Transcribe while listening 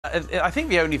I think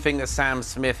the only thing that Sam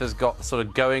Smith has got sort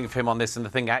of going for him on this, and the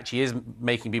thing that actually is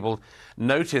making people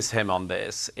notice him on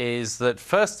this, is that,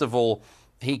 first of all,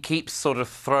 he keeps sort of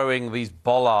throwing these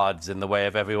bollards in the way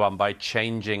of everyone by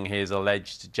changing his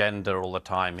alleged gender all the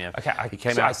time. You know, Okay, he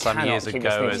came out some years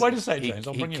ago as... Wait a second, James,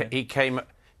 I'll bring you in.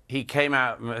 He came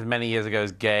out many years ago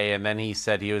as gay, and then he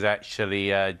said he was actually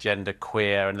gender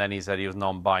queer, and then he said he was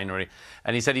non-binary,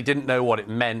 and he said he didn't know what it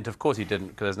meant. Of course he didn't,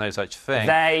 because there's no such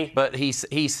thing. But he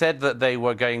said that they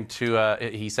were going to...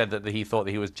 he said that he thought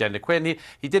that he was gender queer, and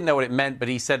he didn't know what it meant, but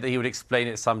he said that he would explain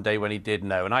it someday when he did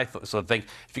know. And I sort of think,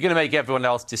 if you're going to make everyone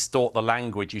else distort the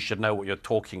language, you should know what you're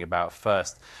talking about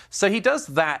first. So he does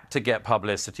that to get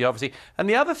publicity, obviously. And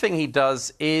the other thing he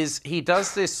does is he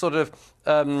does this sort of...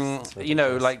 you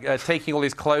know, like taking all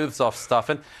his clothes off stuff.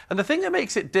 And the thing that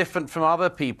makes it different from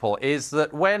other people is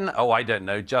that when, I don't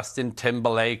know, Justin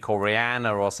Timberlake or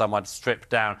Rihanna or someone stripped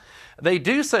down, they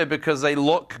do so because they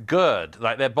look good,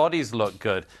 like their bodies look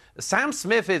good. Sam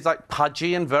Smith is like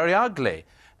pudgy and very ugly.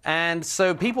 And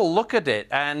so people look at it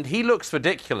and he looks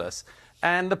ridiculous.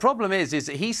 And the problem is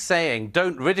that he's saying,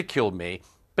 don't ridicule me.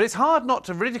 But it's hard not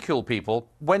to ridicule people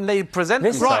when they present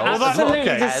themselves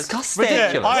as disgusting.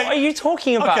 Ridiculous. What are you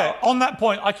talking about? OK, on that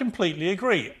point, I completely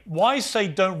agree. Why say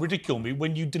don't ridicule me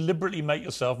when you deliberately make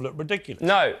yourself look ridiculous?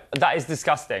 No, that is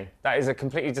disgusting. That is a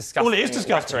completely disgusting... Well, it is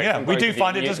disgusting, yeah. We do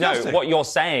find it disgusting. No, what you're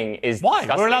saying is Why?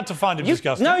 disgusting. We're allowed to find it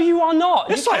disgusting. No, you are not.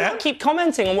 Yes, you I cannot am. keep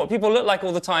commenting on what people look like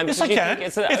all the time. Yes, I can.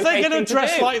 If they're going to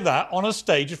dress like that on a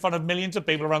stage in front of millions of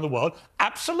people around the world,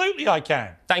 absolutely I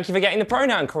can. Thank you for getting the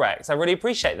pronoun correct. I really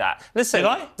appreciate that. Listen, did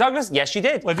I? Douglas, yes, you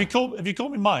did. Well, have you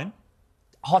called me mine?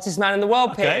 Hottest man in the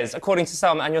world, Piers, according to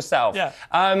Selma and yourself.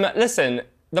 Yeah. Listen,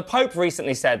 the Pope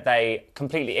recently said they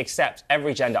completely accept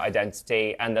every gender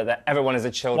identity and that everyone is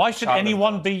a child. Why should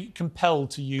anyone be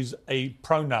compelled to use a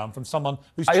pronoun from someone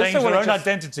who's changed their own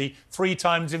identity 3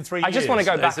 times in 3 years? I just want to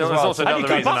go back as well. Also another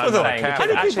reason I'm not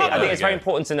Actually, I think it's very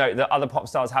important to note that other pop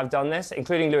stars have done this,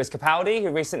 including Lewis Capaldi, who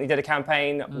recently did a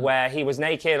campaign where he was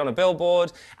naked on a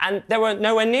billboard, and there were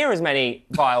nowhere near as many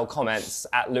vile comments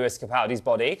at Lewis Capaldi's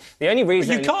body. The only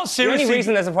reason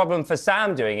there's a problem for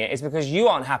Sam doing it is because you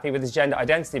aren't happy with his gender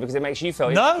identity because it makes you feel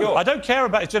insecure. No, I don't care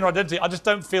about his gender identity. I just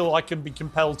don't feel I can be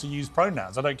compelled to use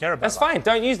pronouns. I don't care about that. That's fine.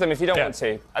 Don't use them if you don't want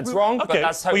to. That's wrong, but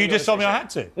that's totally Well, you just told me I had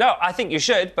to. No, I think you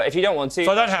should, but if you don't want to,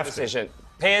 so I don't have to.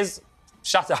 Piers,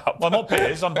 shut up. Well, I'm not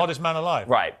Piers. I'm hottest man alive.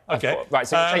 Right. Okay. Right,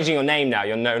 so you're changing your name now.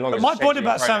 You're no longer... But my point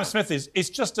about Sam Smith is it's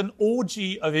just an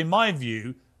orgy of, in my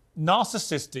view,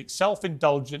 narcissistic,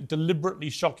 self-indulgent, deliberately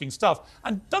shocking stuff.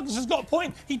 And Douglas has got a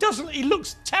point. He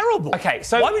looks terrible. OK,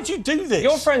 so... why would you do this?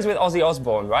 You're friends with Ozzy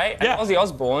Osbourne, right? Yeah. And Ozzy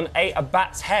Osbourne ate a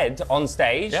bat's head on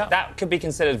stage. Yeah. That could be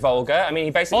considered vulgar. I mean,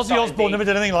 he basically Ozzy Osbourne never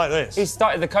did anything like this. He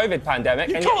started the COVID pandemic.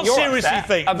 You and can't you're seriously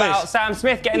think about this. Sam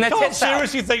Smith getting their tits out. You can't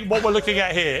seriously think what we're looking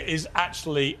at here is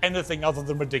actually anything other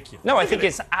than ridiculous. No, I think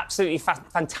it's absolutely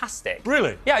fantastic.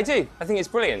 Really? Yeah, I do. I think it's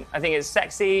brilliant. I think it's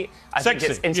sexy. I think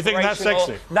it's inspirational. You think that's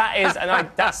sexy? That is, and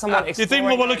that's someone exploring... Do you think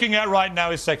what we're looking at right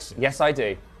now is sexy? Yes, I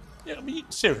do. Yeah, I mean,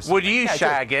 seriously. Would you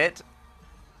shag it?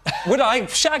 Would I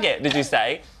shag it, did you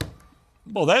say?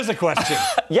 Well, there's a question.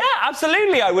 Yeah,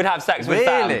 absolutely I would have sex with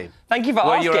them. Really? Thank you for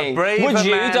asking. You're a braver would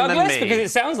you, man Douglas? than me. Because it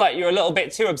sounds like you're a little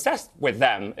bit too obsessed with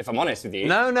them, if I'm honest with you.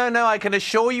 No, I can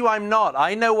assure you I'm not.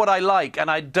 I know what I like, and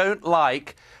I don't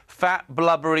like fat,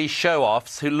 blubbery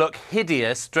show-offs who look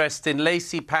hideous dressed in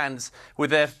lacy pants with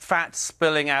their fat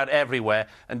spilling out everywhere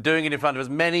and doing it in front of as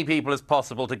many people as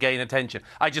possible to gain attention.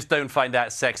 I just don't find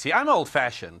that sexy. I'm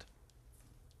old-fashioned.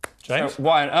 James? So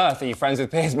why on earth are you friends with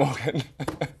Piers Morgan?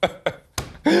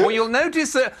 Well, you'll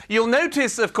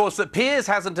notice, of course, that Piers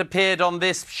hasn't appeared on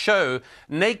this show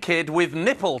naked with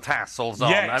nipple tassels on.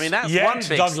 Yet, I mean, that's one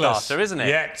big Douglas, starter, isn't it?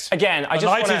 Yet. Again, I the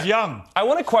just night wanna, is young. I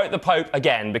want to quote the Pope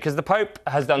again because the Pope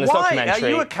has done this documentary. Are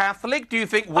you a Catholic? Do you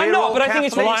think we're I'm not, all but I think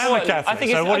it's really Catholics? Well, I am a important. Catholic, I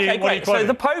think so it's what are you great. quoting? So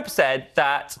the Pope said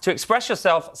that to express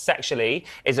yourself sexually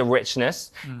is a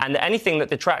richness, and that anything that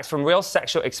detracts from real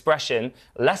sexual expression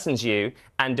lessens you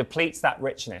and depletes that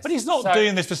richness. But he's not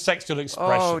doing this for sexual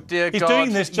expression. Oh, dear he's God.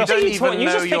 doing this just... You don't even you're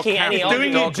know just your picking any He's old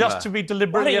doing it just to be Why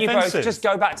deliberately don't you offensive. both just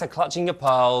go back to clutching your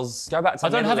pearls? Go back to I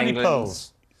don't have any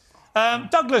pearls.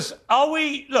 Douglas, are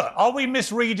we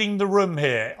misreading the room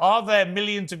here? Are there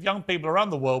millions of young people around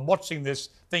the world watching this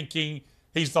thinking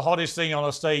he's the hottest thing on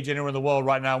a stage anywhere in the world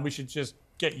right now and we should just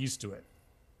get used to it?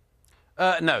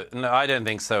 No, I don't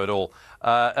think so at all.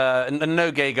 And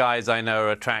no gay guys I know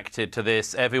are attracted to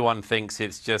this. Everyone thinks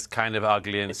it's just kind of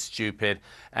ugly and stupid,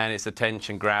 and it's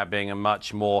attention-grabbing and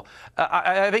much more.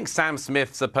 I think Sam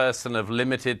Smith's a person of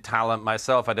limited talent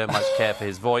myself. I don't much care for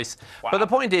his voice. Wow. But the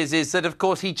point is that, of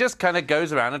course, he just kind of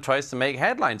goes around and tries to make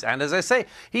headlines. And as I say,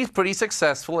 he's pretty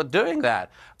successful at doing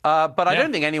that. But I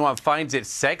don't think anyone finds it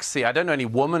sexy. I don't know any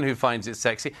woman who finds it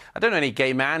sexy. I don't know any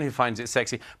gay man who finds it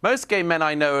sexy. Most gay men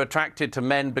I know are attracted to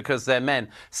men because they're men.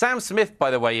 Sam Smith, by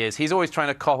the way, he's always trying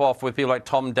to cop off with people like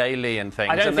Tom Daley and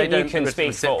things. I don't think you can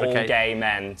speak for all gay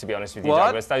men, to be honest with you,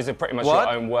 Douglas. Those are pretty much your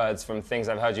own words from things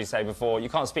I've heard you say before. You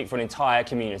can't speak for an entire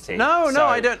community. No,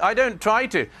 I don't try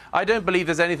to. I don't believe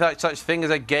there's any such thing as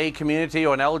a gay community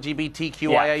or an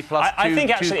LGBTQIA plus I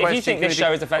think, actually, if you think this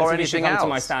show is offensive, you should come to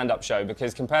my stand-up show,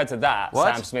 because compared to that,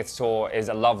 Sam Smith's tour is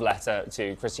a love letter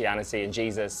to Christianity and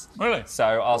Jesus. Really? So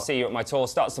I'll see you at my tour.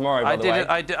 Starts tomorrow, by the way.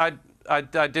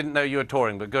 I didn't know you were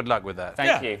touring, but good luck with that.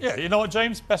 Thank you. Yeah, you know what,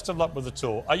 James? Best of luck with the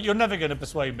tour. You're never going to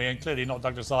persuade me, and clearly not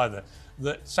Douglas either,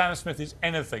 that Sam Smith is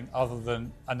anything other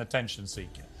than an attention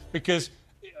seeker. Because...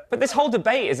 But this whole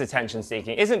debate is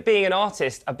attention-seeking. Isn't being an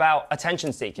artist about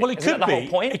attention-seeking? Well, it could be. The whole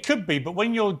point? It could be, but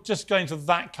when you're just going to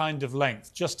that kind of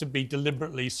length just to be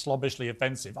deliberately, slobbishly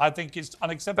offensive, I think it's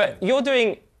unacceptable. But you're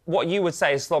doing what you would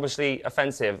say is slobbishly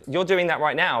offensive. You're doing that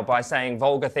right now by saying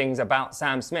vulgar things about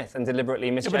Sam Smith and deliberately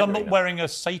misgendering but I'm not wearing a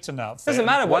Satan outfit. Doesn't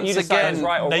matter what you decide is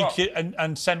right or naked wrong.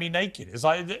 And semi-naked.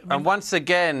 And once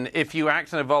again, if you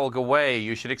act in a vulgar way,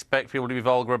 you should expect people to be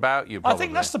vulgar about you, probably. I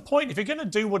think that's the point. If you're going to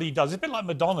do what he does, it's a bit like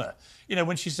Madonna, you know,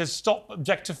 when she says, stop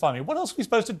objectifying me. What else are we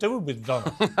supposed to do with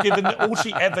Madonna, given that all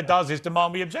she ever does is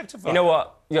demand we objectify? You know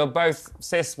what? You're both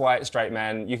cis, white, straight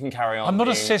men. You can carry on. I'm not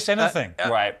a cis anything.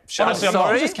 Right. Honestly, I'm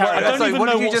not. I don't even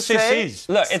know what cis is.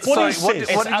 Look, it's what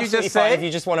did you just say? If you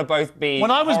just want to both be. When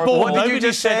I was born, nobody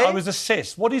said say? I was a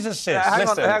cis. What is a cis? Hang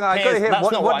on, I got to hear. That's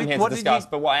not what I'm here to discuss.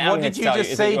 But what I am here to tell you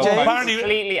is that you're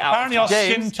completely out. Apparently, our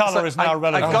skin colour is now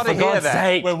relevant. I got to hear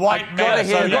that. We're white men.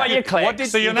 You got your clicks.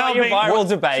 So you're now being viral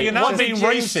debate. So you're now being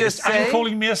racist and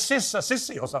calling me a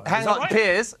sissy or something. Hang on,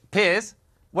 Piers.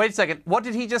 Wait a second. What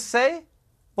did he just say?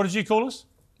 What did you call us?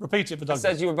 Repeat it for Douglas.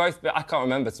 I said you were both... I can't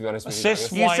remember, to be honest with you. Cis,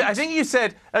 white... I think you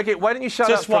said... OK, why don't you shut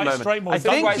up for a moment? Straight, I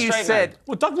think you said...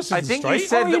 Well, Douglas isn't I think straight. you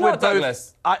said that we're both...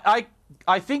 Douglas? I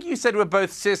think you said we're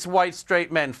both cis, white,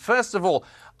 straight men. First of all,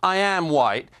 I am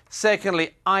white.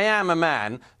 Secondly, I am a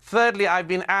man. Thirdly, I've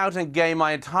been out and gay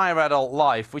my entire adult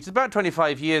life, which is about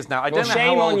 25 years now. I don't know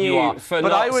how old you are.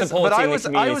 But I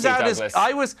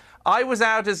was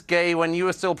out as gay when you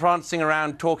were still prancing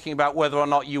around talking about whether or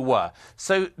not you were.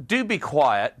 So do be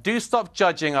quiet. Do stop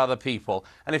judging other people.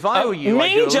 And if I were you,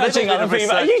 I'd do a judging little other bit of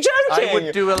people? Are you joking? I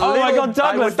would do a little... Oh my God,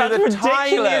 Douglas, that's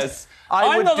ridiculous.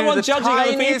 I'm not the one judging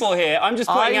other people here. I'm just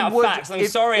pointing out facts. I'm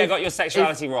sorry I got your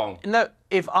sexuality wrong. No,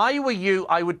 if I were you,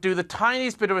 I would do the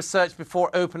tiniest bit of research before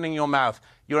opening your mouth.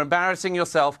 You're embarrassing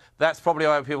yourself. That's probably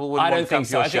why people wouldn't want to come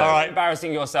to your show. I think you're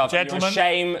embarrassing yourself. Gentlemen, you're a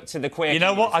shame to the queer community. You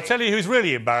know what? I tell you who's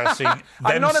really embarrassing.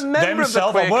 I'm not a member of the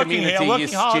queer community, you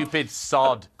stupid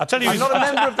sod. I tell you, I'm not a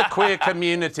member of the queer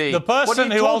community. The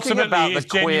person who ultimately is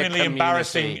genuinely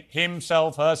embarrassing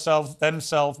himself, herself,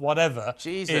 themselves, whatever,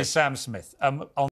 is Sam Smith.